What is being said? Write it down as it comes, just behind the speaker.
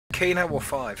Keno or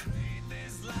 5?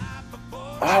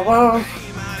 Oh well.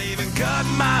 Might even cut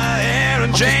my hair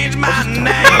and change my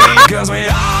name. Cause we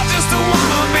all just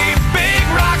wanna be big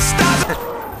rock stars.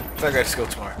 Don't go to school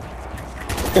tomorrow.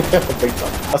 Big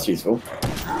time. That's useful.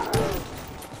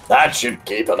 That should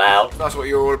keep them out. That's what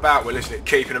you're all about, Will, isn't it?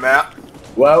 Keeping them out.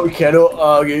 Well, we cannot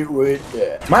argue with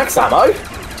that. Max ammo?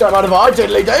 Don't mind if I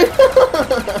diddly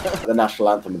do. The national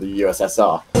anthem of the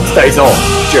USSR stays on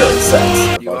during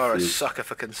sex. You are a sucker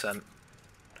for consent.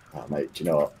 Oh, mate, do you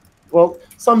know what? Well,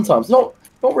 sometimes, not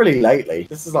really lately.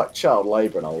 This is like child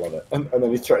labour and I love it. And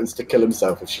then he threatens to kill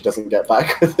himself if she doesn't get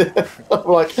back with it. I'm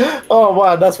like, oh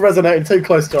man, that's resonating too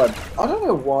close to him. I don't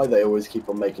know why they always keep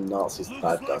on making Nazis the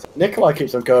bad guys. Nikolai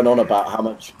keeps on going on about how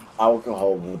much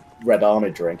alcohol the Red Army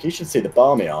drink. He should see the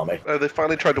Barmy Army. Oh, they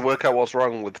finally tried to work out what's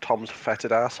wrong with Tom's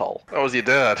fetid asshole. That was your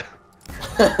dad.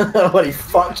 Well, he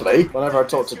fucked me. Whenever I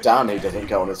talk to Dan, he doesn't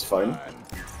go on his phone.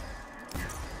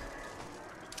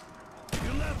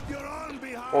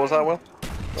 What was that, Will?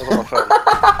 That was on my phone.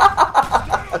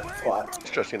 What?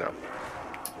 It's just, you know.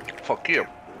 Fuck you.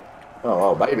 Oh,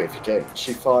 well, maybe if you can.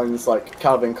 She finds, like,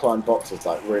 Calvin Klein boxers,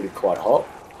 like, really quite hot.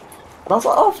 And I was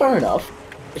like, oh, fair enough.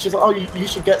 And she's like, oh, you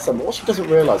should get some. But what she doesn't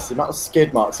realise is the amount of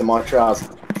skid marks in my trousers.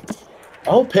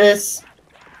 Oh, piss.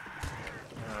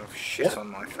 Oh, shit on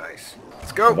my face.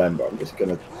 Let's go. November, I'm just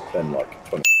going to spend, like,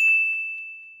 20...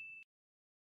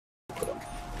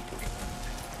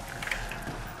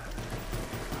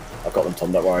 I've got them,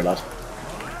 Tom, don't worry, lad.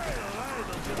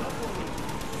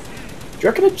 Do you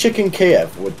reckon a chicken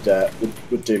Kiev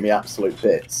would do me absolute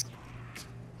bits?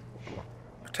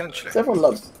 Potentially.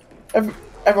 'Cause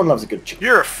everyone loves a good chicken.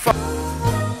 You're a fuck.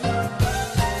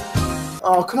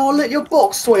 Oh, can I lick your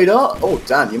box, sweetheart? Oh,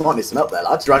 Dan, you might need some help there,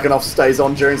 lad. Dragonoff stays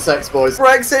on during sex, boys.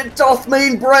 Brexit doth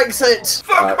mean Brexit!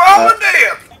 Fuck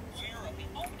volunteer!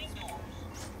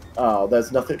 Oh,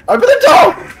 there's nothing. Open the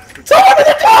door! Tom, open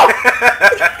the door!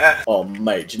 Oh,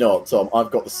 mate, do you know what, Tom?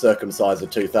 I've got the circumciser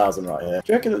 2000 right here.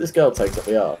 Do you reckon that this girl takes up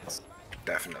the arts?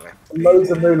 Definitely. Loads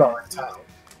of moolah in town.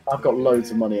 I've got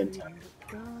loads of money in town.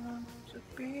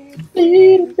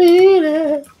 Beat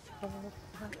it.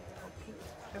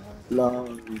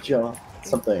 Long John.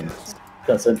 Something.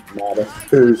 Doesn't matter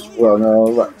who's wrong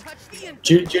or right.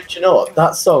 Do you know what?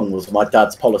 That song was my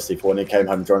dad's policy for when he came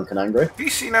home drunk and angry. Have you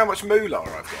seen how much moolah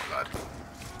I've got, lad?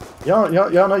 Yeah,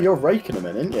 no, you're raking them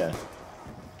in, ain't you?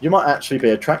 You might actually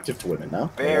be attractive to women now.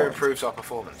 Beer improves our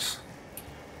performance.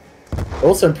 It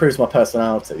also improves my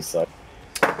personality, so...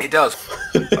 It does.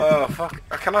 Oh, fuck.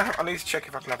 I need to check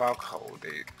if I can have alcohol,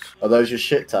 dude. Are those your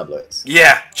shit tablets?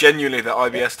 Yeah, genuinely, the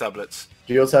IBS tablets.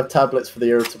 Do you also have tablets for the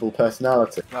irritable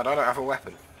personality? No, I don't have a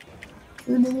weapon.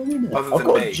 No. Other I've than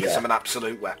got me, a jet. because I'm an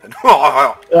absolute weapon.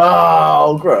 Oh,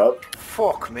 Oh, grow up.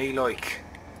 fuck me, like...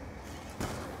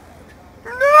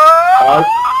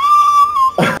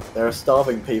 There are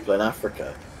starving people in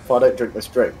Africa. If I don't drink this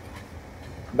drink,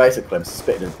 basically I'm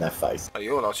spitting into their face. Oh,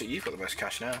 you're logic. You've got the most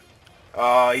cash now.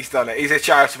 Oh, he's done it. He's a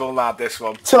charitable lad, this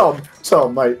one. Tom,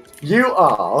 mate, you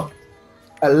are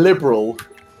a liberal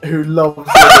who loves... What?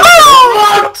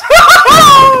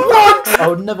 I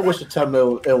would never wish a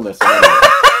terminal illness on anyone.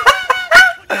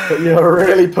 But you're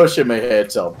really pushing me here,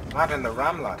 Tom. Lad in the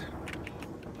ram, lad.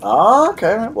 Ah,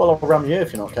 okay. Well, I'll ram you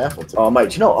if you're not careful. Oh,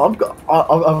 mate, you know what?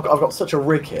 I've got such a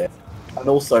rig here, and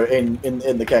also in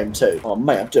the game too. Oh,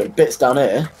 mate, I'm doing bits down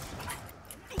here.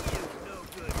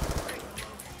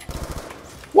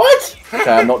 What?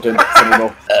 Okay, I'm not doing bits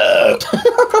anymore.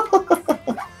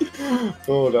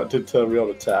 Oh, that did turn me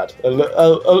on a tad. A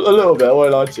little bit. I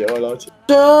won't lie to you.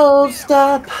 Don't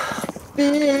stop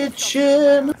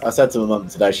bitching. I said to my mum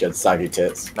today she had saggy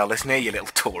tits. Now listen here, you little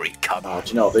Tory cunt. Oh, do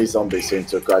you know what? These zombies seem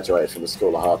to have graduated from the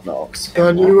School of Hard Knocks.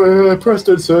 Can you hear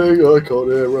Preston sing? I can't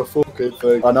hear a fucking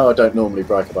thing. I know I don't normally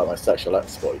brag about my sexual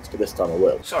exploits, but this time I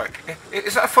will. Sorry,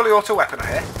 is that a fully auto weapon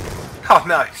I hear? Oh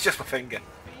no, it's just my finger.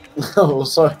 Oh,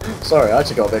 sorry, I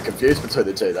actually got a bit confused between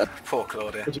the two then. Poor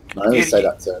Claudia. No, I didn't say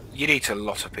that to him. You'd eat a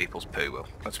lot of people's poo, Will.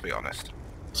 Let's be honest.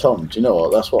 Tom, do you know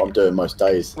what? That's what I'm doing most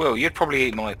days. Will, you'd probably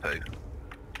eat my poo.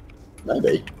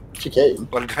 Maybe. She keen.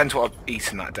 Well, it depends what I've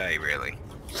eaten that day, really.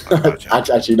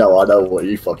 Actually, no, I know what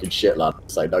you fucking shit, lad.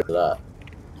 Say no to that.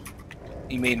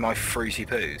 You mean my fruity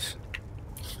poos?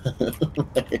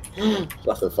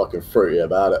 Nothing fucking fruity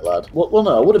about it, lad. Well,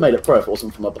 no, I would have made it pro if it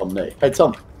wasn't for my bum knee. Hey,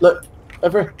 Tom, look,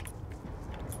 over here.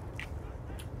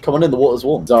 Come on in, the water's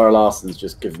warm. Zara Larson's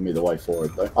just giving me the way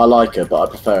forward, though. I like her, but I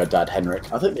prefer her dad,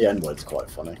 Henrik. I think the N-word's quite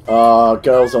funny. Ah,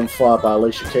 girls on fire by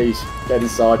Alicia Keys. Get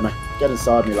inside me. Get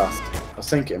inside me, last. I was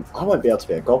thinking, I won't be able to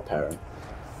be a godparent.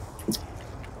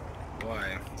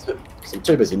 Why? Because I'm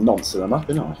too busy nonceing them up,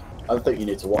 you know. I think you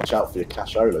need to watch out for your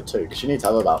cashola too, because you need to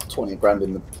have about 20 grand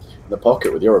in the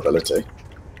pocket with your ability.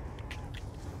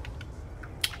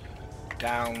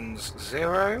 Downs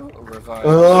 0. Revive.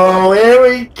 Oh, here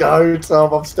we go,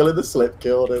 Tom. I'm still in the slip,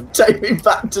 Gordon. Take me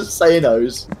back to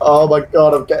Sanos. Oh my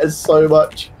god, I'm getting so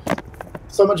much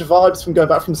vibes from going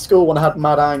back from school when I had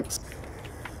mad angst.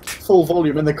 Full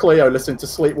volume in the Clio, listening to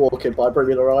Sleepwalking by Bring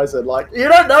Me the Horizon. Like, you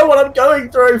don't know what I'm going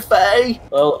through, Faye.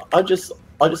 Well, I just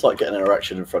like getting an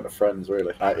erection in front of friends,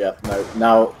 really. Yeah,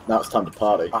 no, now it's time to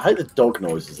party. I hate the dog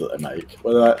noises that they make.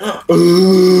 Where they're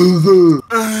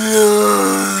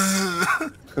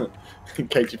like,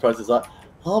 Katie Price is like,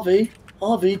 Harvey,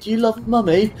 do you love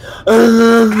mummy?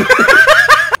 I'm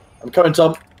coming,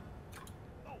 Tom.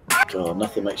 God,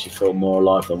 nothing makes you feel more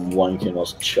alive than wanking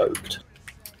whilst choked.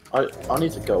 I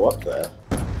need to go up there.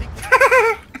 Do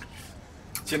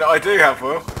you know what I do have,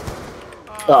 Will?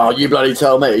 Oh, you bloody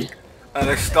tell me. And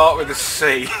they start with a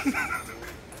C.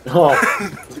 Oh,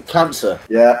 cancer.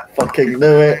 Yeah, fucking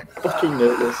knew it. Fucking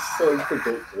knew it. You're so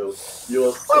predictable.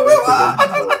 You're so I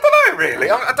predictable. don't know, really.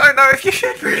 I don't know if you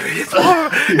should, really. It's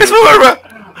more of a...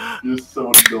 You're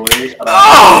so annoying. And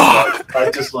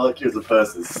I just like you as a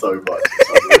person so much. It's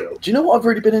unreal. Do you know what I've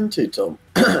really been into, Tom,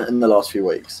 in the last few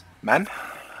weeks? Men?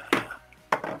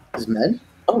 Is men?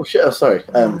 Oh shit! Oh, sorry.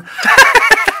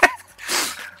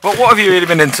 What have you really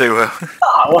been into?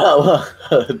 Well,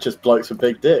 just blokes with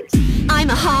big dicks. I'm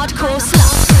a hardcore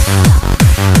slut.